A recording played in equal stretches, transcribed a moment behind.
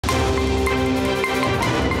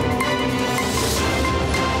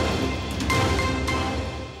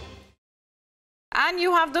And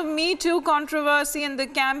you have the Me Too controversy, and the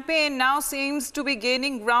campaign now seems to be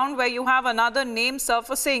gaining ground where you have another name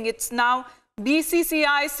surfacing. It's now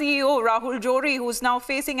BCCI CEO Rahul Johri, who's now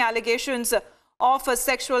facing allegations of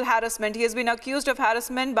sexual harassment. He has been accused of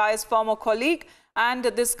harassment by his former colleague, and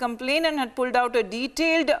this complainant had pulled out a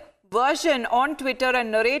detailed version on Twitter and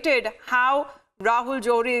narrated how Rahul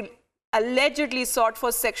Johri allegedly sought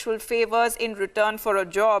for sexual favors in return for a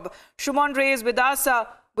job. Shumon Ray is with us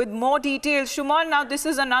with more details. Shumon, now this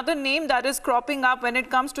is another name that is cropping up when it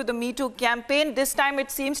comes to the Me Too campaign. This time it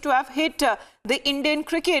seems to have hit the Indian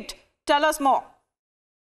cricket. Tell us more.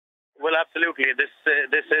 Well, absolutely. This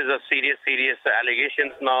is a serious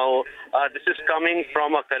allegations now. This is coming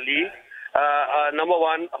from a colleague. Number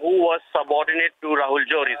one, who was subordinate to Rahul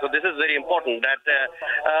Johri. So this is very important that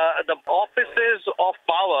the offices of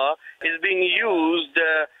power is being used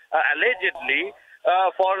allegedly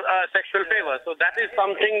for sexual favor. So that is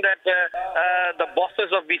something that the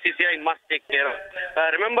bosses of BCCI must take care of.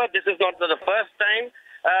 Remember, this is not the first time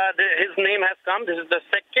his name has come. This is the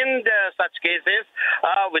second such cases.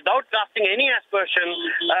 Without casting any aspersion,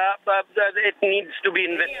 it needs to be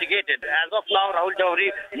investigated. As of now, Rahul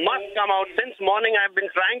Johri must come out. Since morning, I've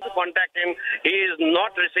been trying to contact him. He is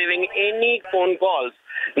not receiving any phone calls.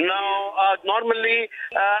 Now, normally,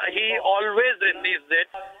 he always receives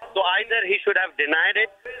it. So either he should have denied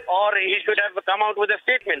it or he should have come out with a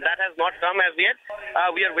statement. That has not come as yet.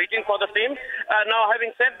 We are waiting for the same. Now,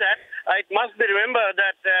 having said that, it must be remembered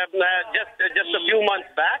that just a few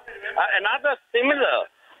months back, another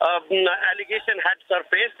similar allegation had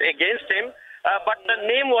surfaced against him, but the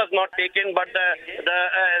name was not taken. But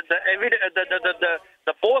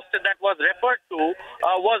the post that was referred to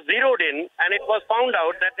was zeroed in, and it was found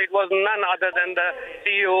out that it was none other than the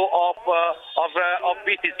CEO of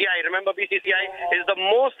BCCI. Remember, BCCI is the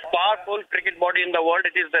most powerful cricket body in the world.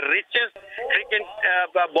 It is the richest cricket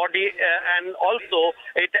body, and also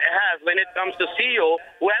it has, when it comes to CEO,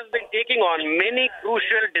 who has been taking on many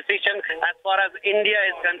crucial decisions as far as India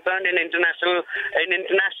is concerned in international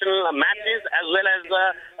matches as well as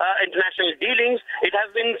international dealings. It has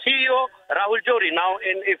been CEO Rahul Johri. Now,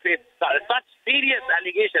 if such serious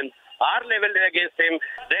allegations are leveled against him,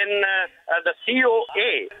 then the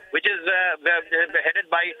COA, which is headed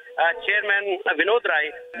by Chairman Vinod Rai,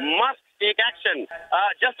 must take action.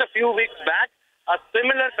 Just a few weeks back, a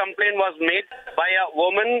similar complaint was made by a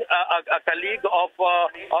woman, a colleague of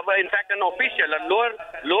in fact, an official, a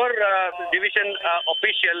lower division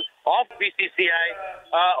official of BCCI,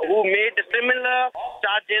 who made similar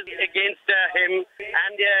charges against him,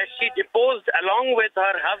 and she deposed along with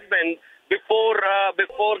her husband before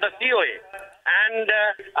the COA. And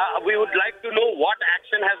we would like to know what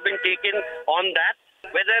action has been taken on that,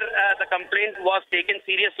 whether the complaint was taken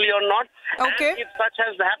seriously or not. Okay. And if such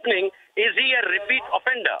is happening, is he a repeat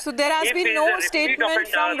offender? So there has been no statement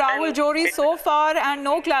from Rahul Johri so far, and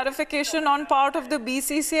no clarification on part of the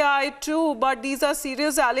BCCI too. But these are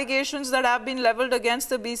serious allegations that have been leveled against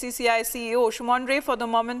the BCCI CEO. Shumon Ray, for the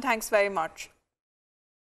moment, thanks very much.